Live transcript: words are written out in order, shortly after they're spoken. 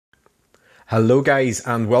Hello guys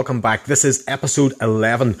and welcome back. This is episode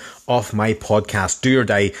 11 of my podcast, Do or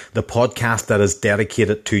Die, the podcast that is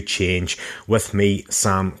dedicated to change with me,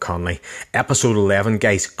 Sam Conley. Episode 11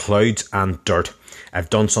 guys, clouds and dirt. I've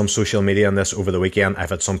done some social media on this over the weekend.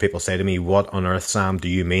 I've had some people say to me, what on earth, Sam, do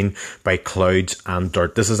you mean by clouds and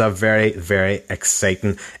dirt? This is a very, very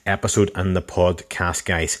exciting episode in the podcast,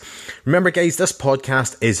 guys. Remember, guys, this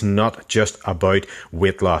podcast is not just about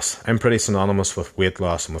weight loss. I'm pretty synonymous with weight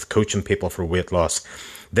loss and with coaching people for weight loss.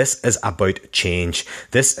 This is about change.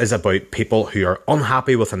 This is about people who are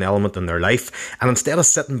unhappy with an element in their life, and instead of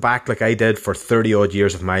sitting back like I did for 30 odd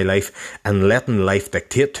years of my life and letting life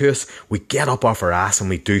dictate to us, we get up off our ass and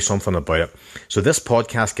we do something about it. So this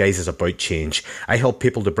podcast, guys, is about change. I help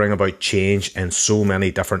people to bring about change in so many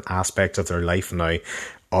different aspects of their life now.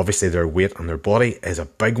 Obviously, their weight and their body is a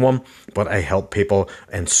big one, but I help people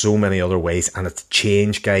in so many other ways. And it's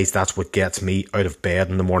change, guys. That's what gets me out of bed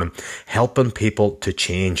in the morning. Helping people to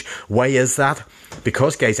change. Why is that?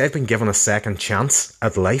 Because, guys, I've been given a second chance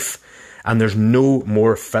at life. And there's no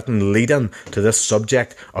more fitting lead-in to this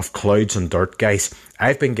subject of clouds and dirt, guys.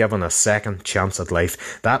 I've been given a second chance at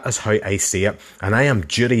life. That is how I see it. And I am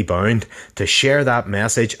duty-bound to share that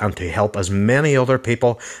message and to help as many other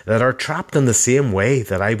people that are trapped in the same way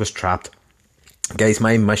that I was trapped. Guys,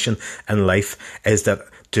 my mission in life is that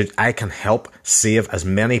I can help save as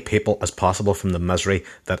many people as possible from the misery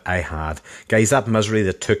that I had. Guys, that misery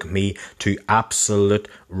that took me to absolute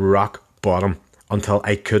rock bottom, until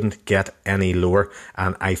I couldn't get any lower,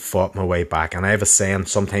 and I fought my way back. And I have a saying,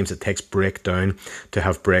 sometimes it takes breakdown to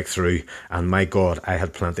have breakthrough. And my God, I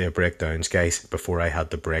had plenty of breakdowns, guys, before I had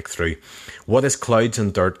the breakthrough. What is clouds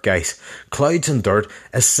and dirt, guys? Clouds and dirt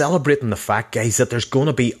is celebrating the fact, guys, that there's going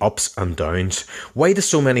to be ups and downs. Why do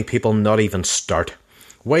so many people not even start?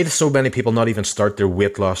 Why do so many people not even start their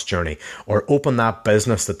weight loss journey, or open that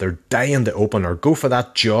business that they're dying to open, or go for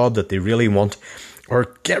that job that they really want,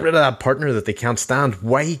 or get rid of that partner that they can't stand?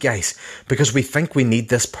 Why, guys? Because we think we need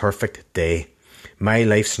this perfect day. My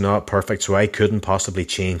life's not perfect, so I couldn't possibly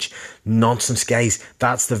change. Nonsense, guys.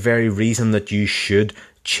 That's the very reason that you should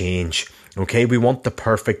change. Okay, we want the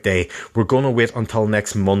perfect day. We're going to wait until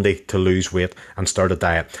next Monday to lose weight and start a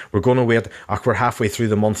diet. We're going to wait, we're halfway through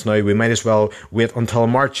the month now. We might as well wait until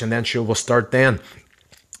March, and then sure, we'll start then.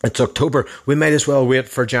 It's October. We might as well wait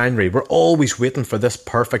for January. We're always waiting for this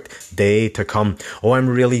perfect day to come. Oh, I'm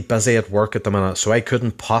really busy at work at the minute, so I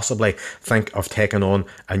couldn't possibly think of taking on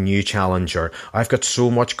a new challenge, or I've got so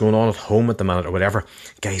much going on at home at the minute, or whatever.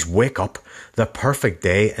 Guys, wake up. The perfect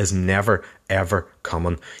day is never, ever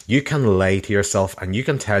coming. You can lie to yourself and you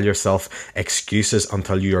can tell yourself excuses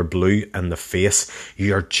until you are blue in the face.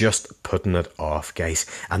 You are just putting it off, guys.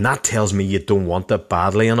 And that tells me you don't want it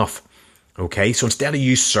badly enough. Okay, so instead of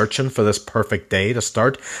you searching for this perfect day to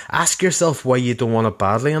start, ask yourself why you don't want it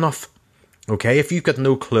badly enough. Okay, if you've got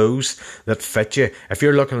no clothes that fit you, if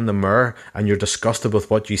you're looking in the mirror and you're disgusted with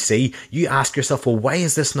what you see, you ask yourself, well, why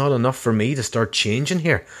is this not enough for me to start changing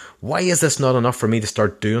here? Why is this not enough for me to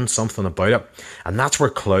start doing something about it? And that's where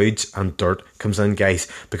clouds and dirt comes in, guys.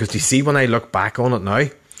 Because you see, when I look back on it now,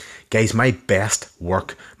 guys, my best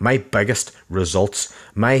work, my biggest results,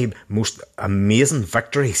 my most amazing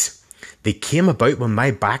victories, they came about when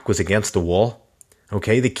my back was against the wall.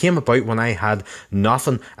 Okay, they came about when I had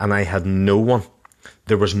nothing and I had no one.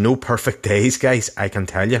 There was no perfect days, guys, I can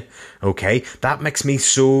tell you. Okay, that makes me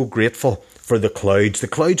so grateful for the clouds. The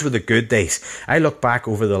clouds were the good days. I look back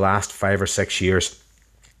over the last 5 or 6 years.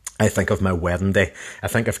 I think of my wedding day. I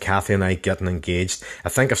think of Kathy and I getting engaged. I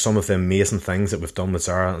think of some of the amazing things that we've done with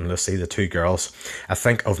Zara and Lucy, the two girls. I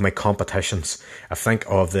think of my competitions. I think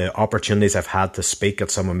of the opportunities I've had to speak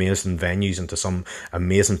at some amazing venues and to some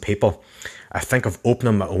amazing people. I think of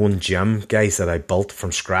opening my own gym, guys, that I built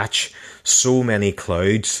from scratch. So many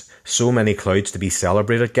clouds to be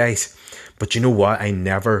celebrated, guys. But you know what? I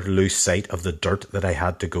never lose sight of the dirt that I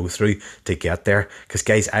had to go through to get there. Because,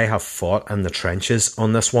 guys, I have fought in the trenches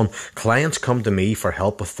on this one. Clients come to me for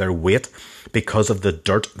help with their weight because of the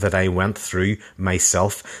dirt that I went through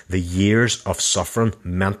myself. The years of suffering,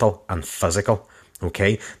 mental and physical.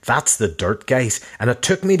 Okay, that's the dirt, guys. And it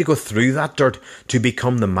took me to go through that dirt to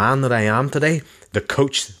become the man that I am today, the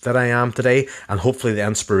coach that I am today, and hopefully the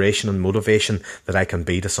inspiration and motivation that I can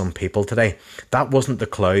be to some people today. That wasn't the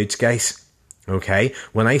clouds, guys. Okay,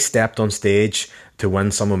 when I stepped on stage to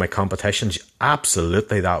win some of my competitions,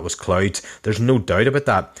 absolutely that was clouds. There's no doubt about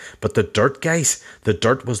that. But the dirt, guys, the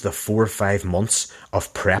dirt was the 4 or 5 months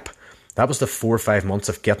of prep. That was the 4 or 5 months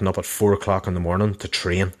of getting up at 4 o'clock in the morning to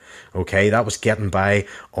train. Okay, that was getting by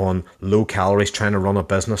on low calories, trying to run a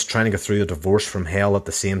business, trying to get through the divorce from hell at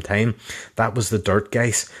the same time. That was the dirt,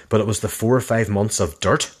 guys. But it was the 4 or 5 months of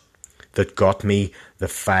dirt that got me the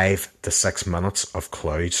 5 to 6 minutes of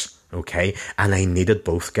clouds. Okay, and I needed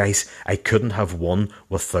both, guys. I couldn't have one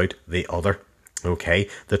without the other. Okay,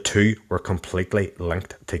 the two were completely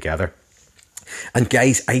linked together. And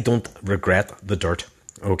guys, I don't regret the dirt.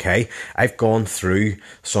 Okay, I've gone through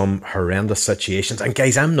some horrendous situations, and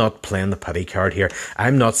guys, I'm not playing the pity card here.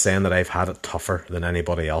 I'm not saying that I've had it tougher than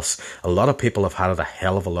anybody else. A lot of people have had it a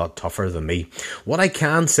hell of a lot tougher than me. What I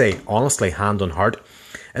can say, honestly, hand on heart,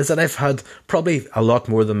 is that I've had probably a lot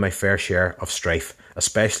more than my fair share of strife,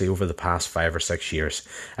 especially over the past 5 or 6 years.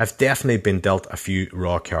 I've definitely been dealt a few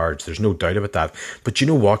raw cards, there's no doubt about that. But you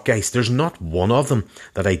know what, guys, there's not one of them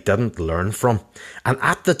that I didn't learn from. And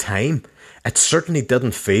at the time, it certainly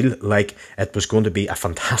didn't feel like it was going to be a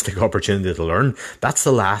fantastic opportunity to learn. That's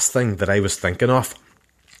the last thing that I was thinking of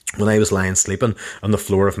when I was lying sleeping on the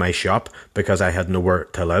floor of my shop because I had nowhere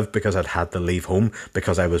to live, because I'd had to leave home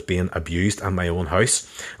because I was being abused in my own house.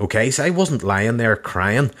 Okay, so I wasn't lying there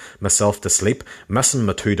crying myself to sleep, missing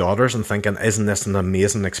my 2 daughters and thinking, isn't this an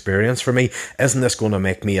amazing experience for me? Isn't this going to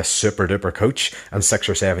make me a super duper coach in 6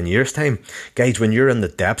 or 7 years' time? Guys, when you're in the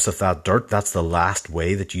depths of that dirt, that's the last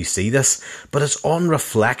way that you see this. But it's on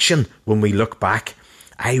reflection when we look back.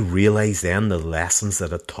 I realised then the lessons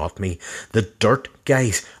that it taught me. The dirt,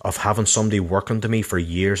 guys, of having somebody working to me for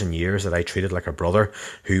years and years that I treated like a brother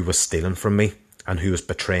who was stealing from me and who was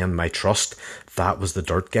betraying my trust. That was the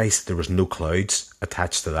dirt, guys. There was no clouds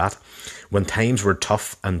attached to that. When times were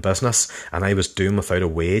tough in business and I was doing without a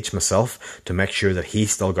wage myself to make sure that he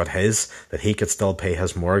still got his, that he could still pay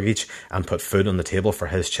his mortgage and put food on the table for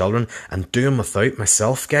his children, and doing without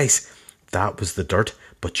myself, guys, that was the dirt.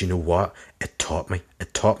 But you know what? It taught me.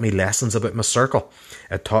 It taught me lessons about my circle.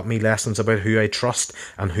 It taught me lessons about who I trust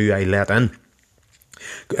and who I let in.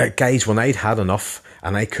 Guys, when I'd had enough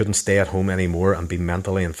and I couldn't stay at home anymore and be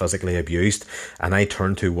mentally and physically abused, and I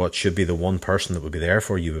turned to what should be the one person that would be there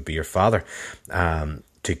for you, would be your father,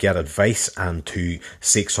 to get advice and to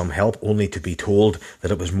seek some help, only to be told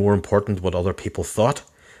that it was more important what other people thought,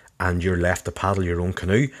 and you're left to paddle your own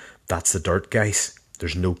canoe. That's the dirt, guys.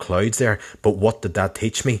 There's no clouds there. But what did that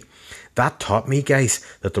teach me? That taught me, guys,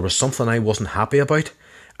 that there was something I wasn't happy about.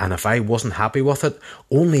 And if I wasn't happy with it,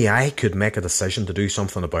 only I could make a decision to do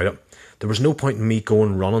something about it. There was no point in me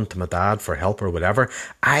going running to my dad for help or whatever.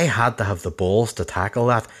 I had to have the balls to tackle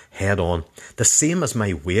that head on. The same as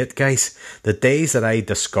my weight, guys. The day that I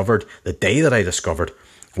discovered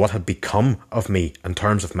what had become of me in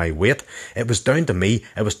terms of my weight, it was down to me.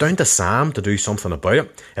 It was down to Sam to do something about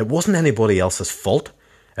it. It wasn't anybody else's fault.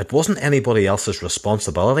 It wasn't anybody else's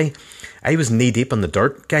responsibility. I was knee deep in the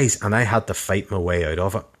dirt, guys, and I had to fight my way out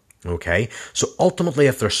of it. Okay? So ultimately,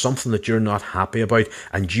 if there's something that you're not happy about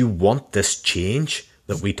and you want this change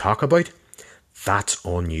that we talk about, that's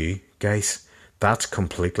on you, guys. That's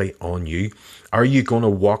completely on you. Are you going to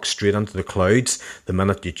walk straight into the clouds the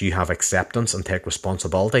minute that you have acceptance and take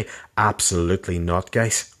responsibility? Absolutely not,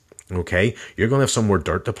 guys. Okay? You're going to have some more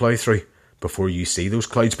dirt to plough through before you see those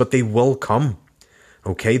clouds, but they will come.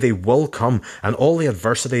 Okay? They will come. And all the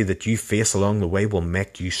adversity that you face along the way will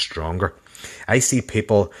make you stronger. I see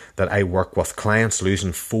people that I work with, clients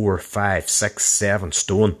losing 4, 5, 6, 7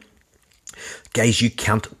 stone. Guys, you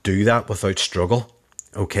can't do that without struggle.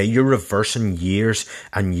 Okay, you're reversing years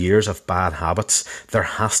and years of bad habits. There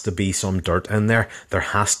has to be some dirt in there. There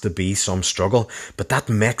has to be some struggle. But that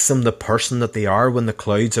makes them the person that they are when the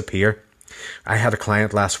clouds appear. I had a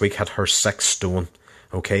client last week, had her 6 stone.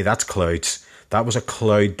 Okay, that's clouds. That was a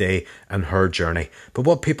cloud day in her journey. But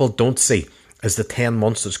what people don't see is the 10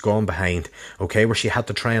 months that's gone behind. Okay, where she had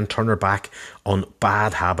to try and turn her back on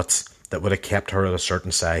bad habits that would have kept her at a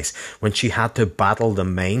certain size, when she had to battle the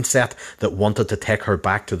mindset that wanted to take her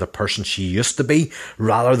back to the person she used to be,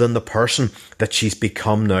 rather than the person that she's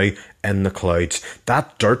become now in the clouds.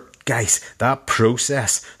 That dirt, guys, that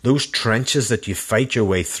process, those trenches that you fight your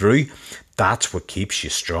way through, that's what keeps you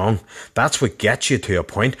strong. That's what gets you to a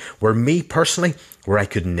point where me personally, where I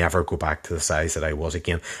could never go back to the size that I was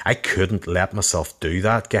again. I couldn't let myself do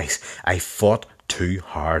that, guys. I fought too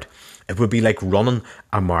hard. It would be like running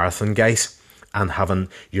a marathon, guys, and having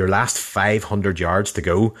your last 500 yards to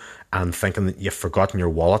go and thinking that you've forgotten your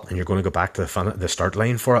wallet and you're going to go back to the start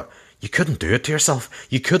line for it. You couldn't do it to yourself.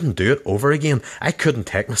 You couldn't do it over again. I couldn't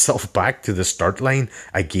take myself back to the start line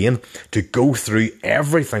again to go through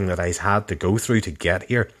everything that I had to go through to get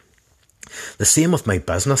here. The same with my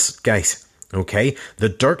business, guys. Okay, the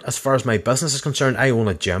dirt, as far as my business is concerned, I own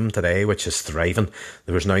a gym today which is thriving.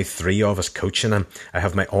 There's now 3 of us coaching him. I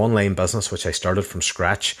have my online business which I started from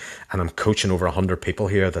scratch, and I'm coaching over 100 people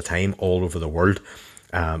here at the time all over the world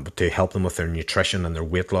to help them with their nutrition and their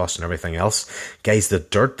weight loss and everything else. Guys, the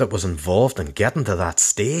dirt that was involved in getting to that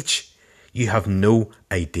stage, you have no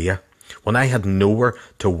idea. When I had nowhere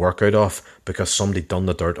to work out of because somebody done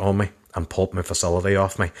the dirt on me and pulled my facility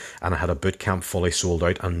off me, and I had a boot camp fully sold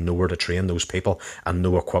out and nowhere to train those people and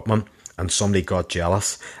no equipment, and somebody got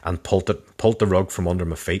jealous and pulled the rug from under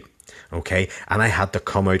my feet. Okay, and I had to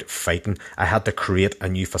come out fighting. I had to create a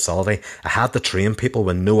new facility. I had to train people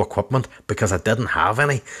with no equipment because I didn't have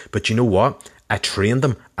any. But you know what? I trained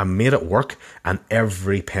them, I made it work, and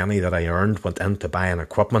every penny that I earned went into buying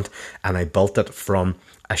equipment, and I built it from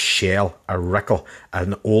a shell, a rickle,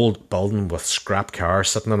 an old building with scrap cars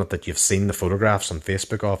sitting in it that you've seen the photographs on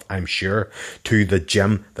Facebook of, I'm sure, to the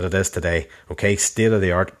gym that it is today. Okay,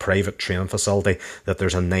 state-of-the-art private training facility that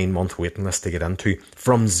there's a 9-month waiting list to get into.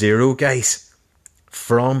 From zero, guys.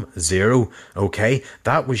 From zero, okay?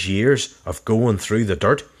 That was years of going through the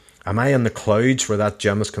dirt. Am I in the clouds where that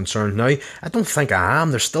gym is concerned now? I don't think I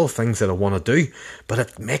am. There's still things that I want to do, but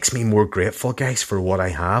it makes me more grateful, guys, for what I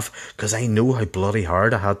have, because I know how bloody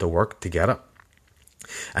hard I had to work to get it.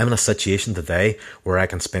 I'm in a situation today where I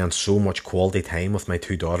can spend so much quality time with my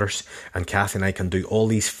 2 daughters, and Kathy and I can do all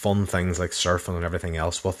these fun things like surfing and everything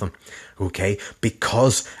else with them, okay?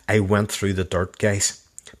 Because I went through the dirt, guys.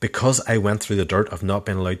 Because I went through the dirt of not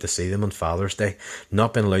being allowed to see them on Father's Day,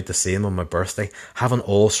 not being allowed to see them on my birthday, having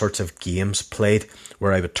all sorts of games played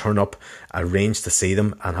where I would turn up, arrange to see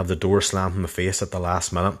them, and have the door slammed in my face at the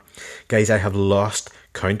last minute. Guys, I have lost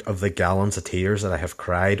count of the gallons of tears that I have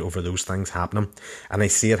cried over those things happening. And I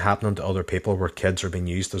see it happening to other people where kids are being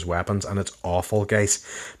used as weapons, and it's awful, guys.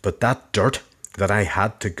 But that dirt that I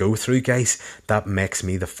had to go through, guys, that makes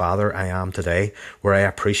me the father I am today, where I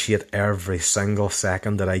appreciate every single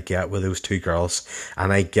second that I get with those 2 girls,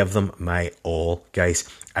 and I give them my all, guys.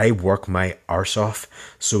 I work my arse off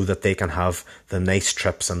so that they can have the nice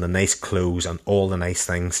trips and the nice clothes and all the nice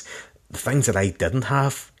things, the things that I didn't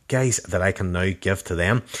have, guys, that I can now give to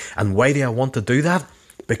them. And why do I want to do that?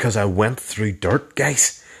 Because I went through dirt,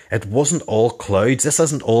 guys. It wasn't all clouds. This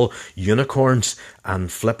isn't all unicorns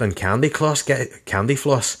and flipping candy floss.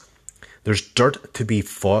 There's dirt to be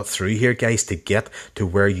fought through here, guys, to get to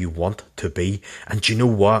where you want to be. And do you know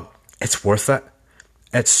what? It's worth it.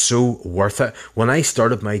 It's so worth it. When I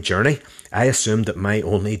started my journey, I assumed that my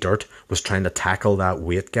only dirt was trying to tackle that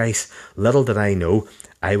weight, guys. Little did I know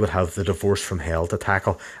I would have the divorce from hell to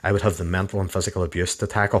tackle. I would have the mental and physical abuse to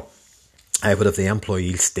tackle. I would have the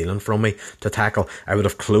employees stealing from me to tackle. I would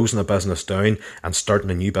have closing a business down and starting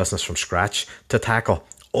a new business from scratch to tackle.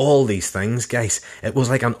 All these things, guys. It was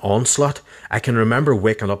like an onslaught. I can remember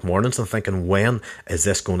waking up mornings and thinking, when is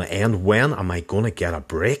this going to end? When am I going to get a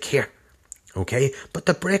break here? Okay, but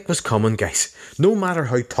the break was coming, guys. No matter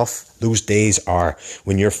how tough those days are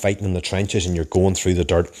when you're fighting in the trenches and you're going through the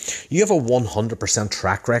dirt, you have a 100%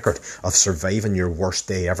 track record of surviving your worst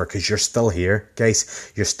day ever, because you're still here,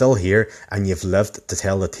 guys. You're still here and you've lived to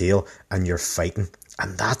tell the tale and you're fighting.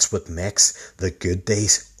 And that's what makes the good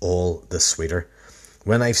days all the sweeter.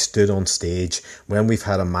 When I've stood on stage, when we've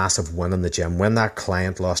had a massive win in the gym, when that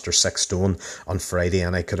client lost her 6 stone on Friday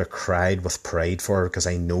and I could have cried with pride for her because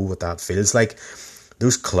I know what that feels like.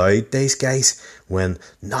 Those cloud days, guys, when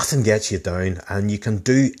nothing gets you down and you can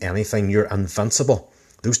do anything, you're invincible.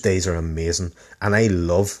 Those days are amazing and I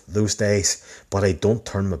love those days, but I don't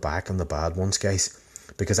turn my back on the bad ones, guys,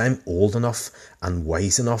 because I'm old enough and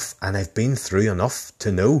wise enough and I've been through enough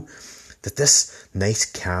to know that this nice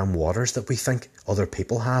calm waters that we think other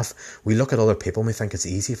people have, we look at other people and we think it's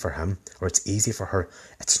easy for him or it's easy for her.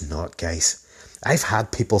 It's not, guys. I've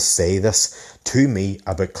had people say this to me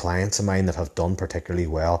about clients of mine that have done particularly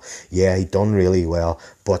well. Yeah, he done really well,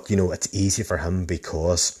 but it's easy for him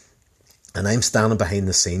because... And I'm standing behind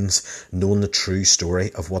the scenes knowing the true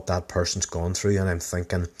story of what that person's gone through, and I'm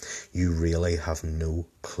thinking, you really have no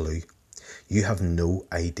clue. You have no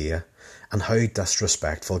idea. And how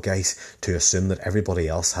disrespectful, guys, to assume that everybody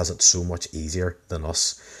else has it so much easier than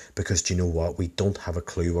us. Because do you know what? We don't have a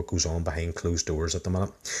clue what goes on behind closed doors at the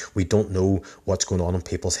minute. We don't know what's going on in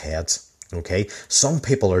people's heads. Okay? Some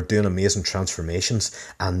people are doing amazing transformations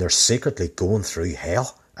and they're secretly going through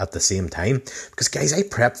hell at the same time. Because, guys, I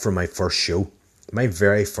prepped for my first show, my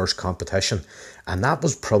very first competition. And that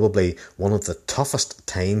was probably one of the toughest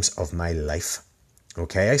times of my life.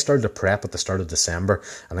 Okay, I started to prep at the start of December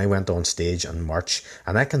and I went on stage in March,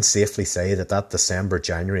 and I can safely say that December,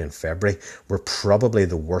 January and February were probably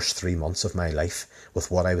the worst 3 months of my life with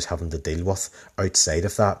what I was having to deal with outside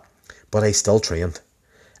of that. But I still trained.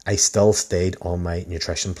 I still stayed on my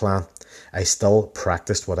nutrition plan. I still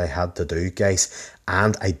practiced what I had to do, guys,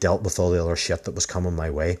 and I dealt with all the other shit that was coming my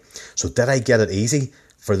way. So did I get it easy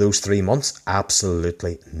for those 3 months?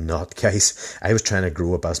 Absolutely not, guys. I was trying to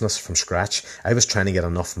grow a business from scratch. I was trying to get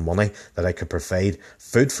enough money that I could provide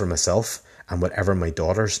food for myself and whatever my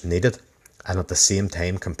daughters needed, and at the same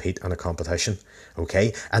time compete in a competition.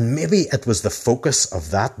 Okay, and maybe it was the focus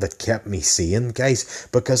of that kept me sane, guys,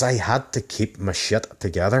 because I had to keep my shit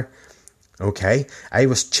together. Okay, I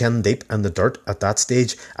was chin deep in the dirt at that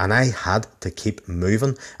stage, and I had to keep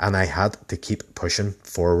moving and I had to keep pushing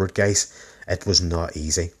forward, guys. It was not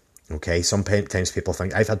easy. Okay, sometimes people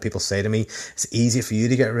think, I've had people say to me, it's easy for you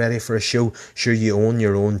to get ready for a show. Sure, you own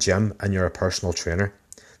your own gym and you're a personal trainer.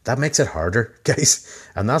 That makes it harder, guys,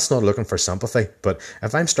 and that's not looking for sympathy. But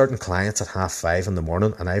if I'm starting clients at 5:30 in the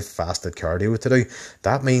morning and I've fasted cardio to do,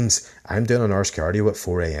 that means I'm doing an hour's cardio at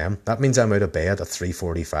 4 a.m. That means I'm out of bed at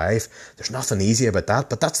 3:45. There's nothing easy about that,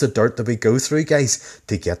 but that's the dirt that we go through, guys,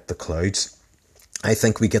 to get the clouds. I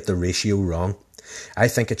think we get the ratio wrong. I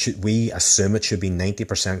think we assume it should be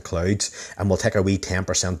 90% clouds and we'll take a wee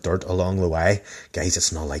 10% dirt along the way. Guys,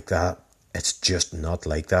 it's not like that. It's just not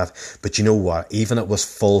like that. But you know what? Even it was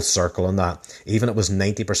full circle on that. Even it was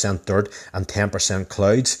 90% dirt and 10%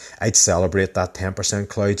 clouds. I'd celebrate that 10%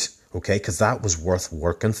 clouds. Okay? Because that was worth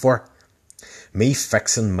working for. Me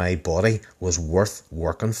fixing my body was worth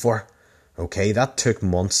working for. Okay? That took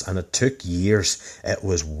months and it took years. It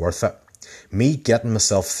was worth it. Me getting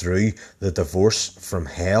myself through the divorce from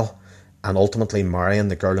hell and ultimately marrying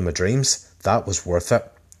the girl of my dreams, that was worth it.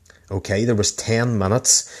 Okay, there was 10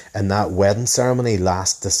 minutes in that wedding ceremony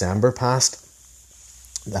last December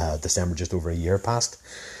December just over a year past.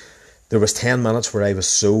 There was 10 minutes where I was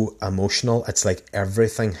so emotional, it's like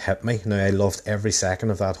everything hit me. Now, I loved every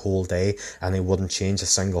second of that whole day and I wouldn't change a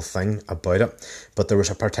single thing about it. But there was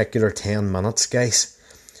a particular 10 minutes, guys,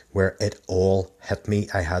 where it all hit me.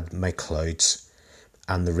 I had my clouds.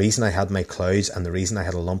 And the reason I had my clouds and the reason I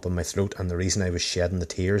had a lump in my throat and the reason I was shedding the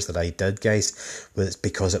tears that I did, guys, was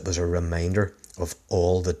because it was a reminder of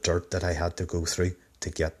all the dirt that I had to go through to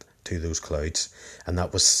get to those clouds. And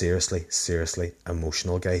that was seriously, seriously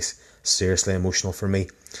emotional, guys. Seriously emotional for me.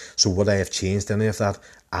 So would I have changed any of that?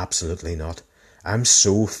 Absolutely not. I'm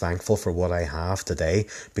so thankful for what I have today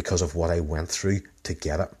because of what I went through to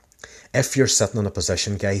get it. If you're sitting in a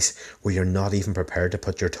position, guys, where you're not even prepared to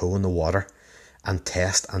put your toe in the water and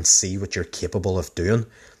test and see what you're capable of doing,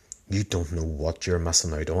 you don't know what you're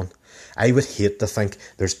missing out on. I would hate to think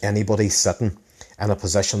there's anybody sitting in a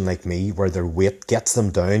position like me where their weight gets them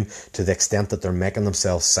down to the extent that they're making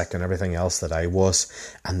themselves sick and everything else that I was,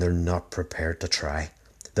 and they're not prepared to try,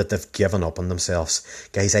 that they've given up on themselves.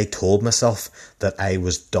 Guys, I told myself that I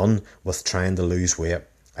was done with trying to lose weight.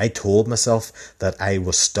 I told myself that I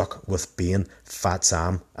was stuck with being Fat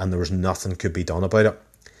Sam and there was nothing could be done about it.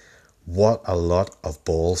 What a lot of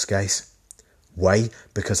balls, guys. Why?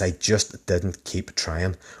 Because I just didn't keep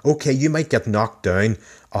trying. Okay, you might get knocked down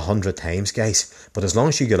 100 times, guys, but as long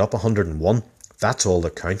as you get up 101, that's all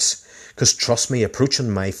that counts. Because trust me, approaching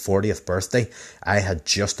my 40th birthday, I had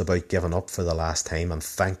just about given up for the last time, and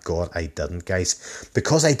thank God I didn't, guys.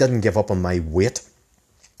 Because I didn't give up on my weight,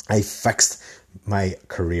 I fixed my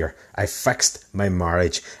career, I fixed my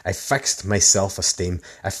marriage, I fixed my self-esteem,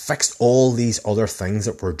 I fixed all these other things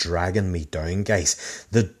that were dragging me down, guys.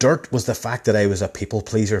 The dirt was the fact that I was a people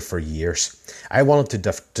pleaser for years. I wanted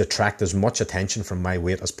to detract as much attention from my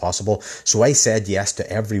weight as possible, so I said yes to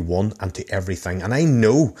everyone and to everything. And I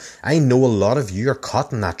know a lot of you are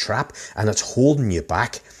caught in that trap and it's holding you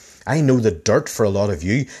back. I know the dirt for a lot of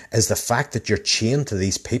you is the fact that you're chained to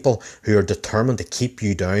these people who are determined to keep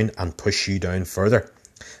you down and push you down further.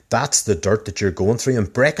 That's the dirt that you're going through,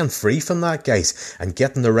 and breaking free from that, guys, and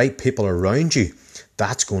getting the right people around you,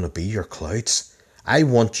 that's going to be your clouds. I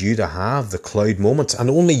want you to have the cloud moments, and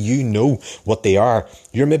only you know what they are.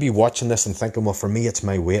 You're maybe watching this and thinking, well, for me, it's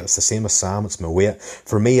my weight. It's the same as Sam. It's my weight.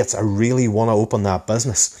 For me, it's I really want to open that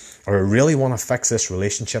business, or I really want to fix this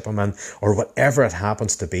relationship I'm in, or whatever it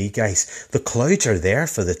happens to be, guys. The clouds are there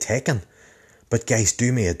for the taking. But guys,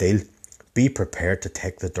 do me a deal. Be prepared to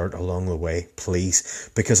take the dirt along the way,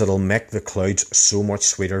 please, because it'll make the clouds so much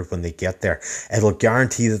sweeter when they get there. It'll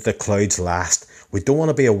guarantee that the clouds last. We don't want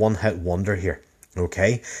to be a one-hit wonder here.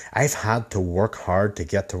 Okay, I've had to work hard to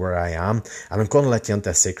get to where I am, and I'm going to let you into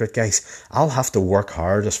a secret, guys. I'll have to work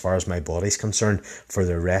hard as far as my body's concerned for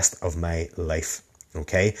the rest of my life.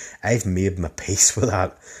 Okay, I've made my peace with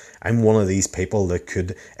that. I'm one of these people that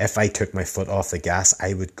could, if I took my foot off the gas,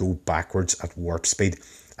 I would go backwards at warp speed.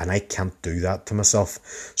 And I can't do that to myself.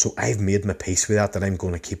 So I've made my peace with that I'm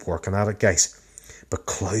going to keep working at it, guys. But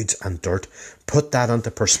clouds and dirt, put that into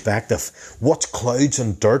perspective. What's clouds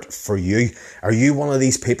and dirt for you? Are you one of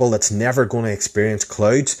these people that's never going to experience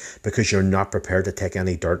clouds because you're not prepared to take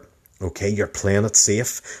any dirt? Okay, you're playing it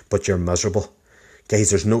safe, but you're miserable.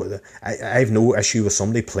 Guys, I have no issue with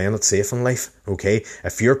somebody playing it safe in life, okay?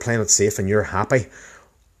 If you're playing it safe and you're happy,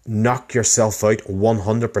 knock yourself out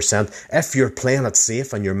 100%. If you're playing it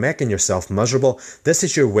safe and you're making yourself miserable, this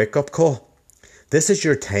is your wake-up call. This is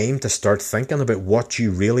your time to start thinking about what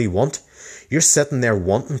you really want. You're sitting there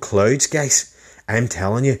wanting clouds, guys. I'm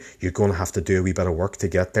telling you, you're going to have to do a wee bit of work to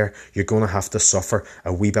get there. You're going to have to suffer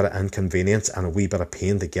a wee bit of inconvenience and a wee bit of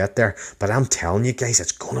pain to get there. But I'm telling you, guys,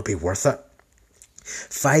 it's going to be worth it.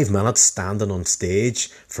 5 minutes standing on stage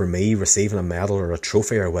for me, receiving a medal or a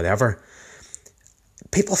trophy or whatever.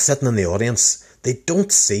 People sitting in the audience, they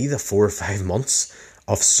don't see the 4 or 5 months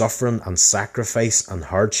of suffering and sacrifice and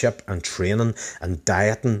hardship and training and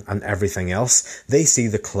dieting and everything else. They see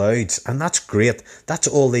the clouds, and that's great. That's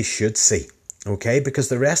all they should see, okay? Because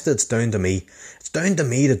the rest of it's down to me. It's down to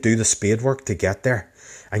me to do the spade work to get there.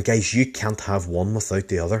 And guys, you can't have one without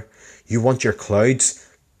the other. You want your clouds?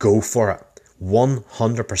 Go for it.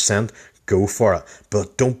 100% go for it.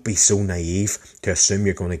 But don't be so naive to assume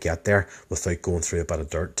you're going to get there without going through a bit of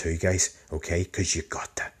dirt too, guys, okay? Because you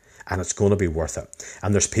got to. And it's going to be worth it.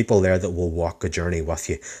 And there's people there that will walk a journey with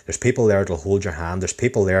you. There's people there that will hold your hand. There's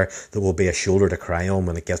people there that will be a shoulder to cry on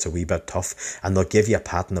when it gets a wee bit tough. And they'll give you a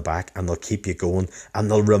pat in the back and they'll keep you going. And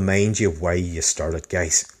they'll remind you why you started,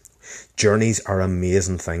 guys. Journeys are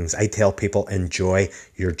amazing things. I tell people, enjoy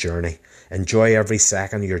your journey. Enjoy every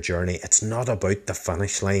second of your journey. It's not about the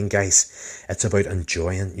finish line, guys. It's about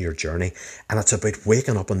enjoying your journey. And it's about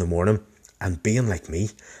waking up in the morning and being like me,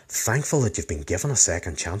 thankful that you've been given a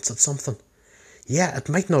second chance at something. Yeah, it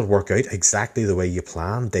might not work out exactly the way you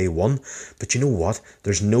planned day one, but you know what?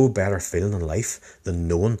 There's no better feeling in life than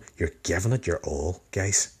knowing you're giving it your all,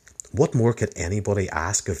 guys. What more could anybody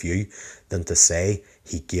ask of you than to say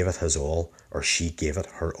he gave it his all or she gave it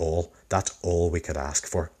her all? That's all we could ask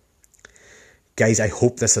for. Guys, I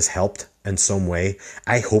hope this has helped in some way.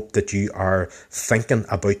 I hope that you are thinking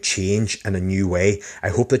about change in a new way. I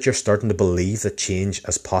hope that you're starting to believe that change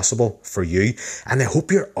is possible for you. And I hope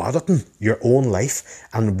you're auditing your own life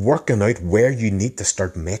and working out where you need to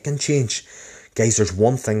start making change. Guys, there's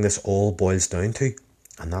one thing this all boils down to,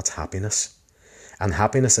 and that's happiness. And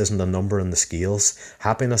happiness isn't a number in the scales.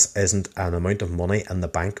 Happiness isn't an amount of money in the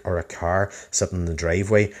bank or a car sitting in the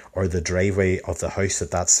driveway or the driveway of the house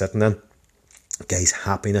that's sitting in. Guys,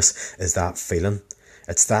 happiness is that feeling.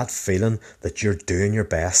 It's that feeling that you're doing your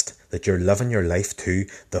best, that you're living your life to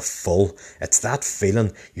the full. It's that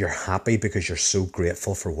feeling you're happy because you're so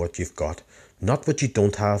grateful for what you've got. Not what you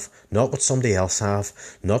don't have, not what somebody else have,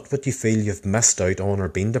 not what you feel you've missed out on or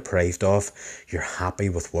been deprived of. You're happy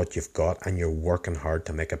with what you've got and you're working hard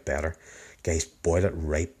to make it better. Guys, boil it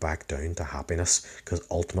right back down to happiness, because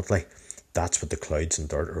ultimately that's what the clouds and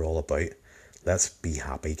dirt are all about. Let's be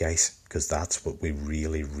happy, guys, because that's what we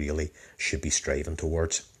really, really should be striving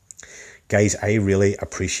towards. Guys, I really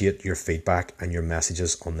appreciate your feedback and your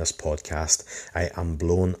messages on this podcast. I am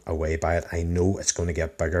blown away by it. I know it's going to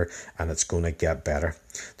get bigger and it's going to get better.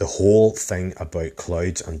 The whole thing about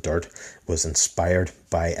clouds and dirt was inspired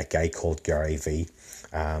by a guy called Gary Vee,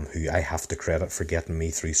 who I have to credit for getting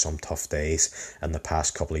me through some tough days in the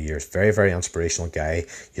past couple of years. Very, very inspirational guy.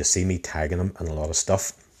 You'll see me tagging him in a lot of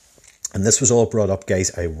stuff. And this was all brought up,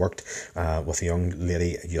 guys. I worked with a young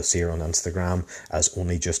lady, you'll see her on Instagram as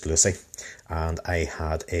Only Just Lucy. And I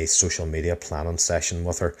had a social media planning session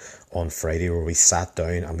with her on Friday where we sat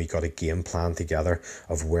down and we got a game plan together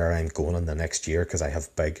of where I'm going in the next year, because I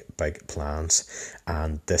have big, big plans.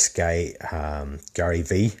 And this guy, Gary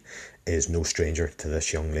Vee, is no stranger to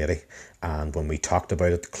this young lady. And when we talked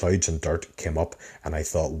about it, clouds and dirt came up. And I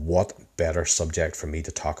thought, what better subject for me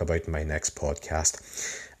to talk about in my next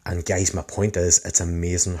podcast? And guys, my point is, it's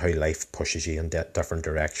amazing how life pushes you in different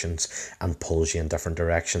directions and pulls you in different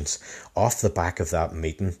directions. Off the back of that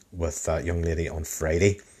meeting with that young lady on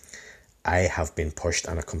Friday, I have been pushed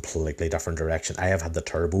in a completely different direction. I have had the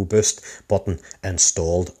turbo boost button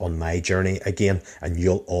installed on my journey again, and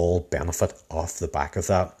you'll all benefit off the back of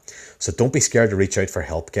that. So don't be scared to reach out for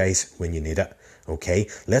help, guys, when you need it. Okay,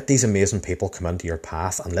 let these amazing people come into your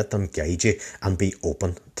path and let them guide you, and be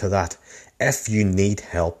open to that. If you need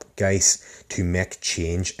help, guys, to make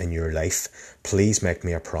change in your life, please make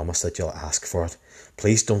me a promise that you'll ask for it.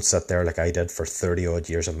 Please don't sit there like I did for 30 odd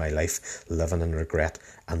years of my life, living in regret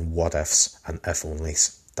and what ifs and if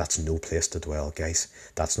onlys. That's no place to dwell, guys.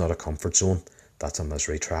 That's not a comfort zone. That's a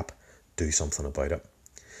misery trap. Do something about it.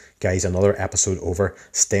 Guys, another episode over.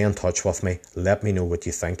 Stay in touch with me. Let me know what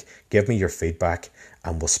you think. Give me your feedback,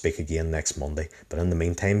 and we'll speak again next Monday. But in the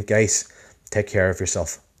meantime, guys, take care of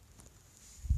yourself.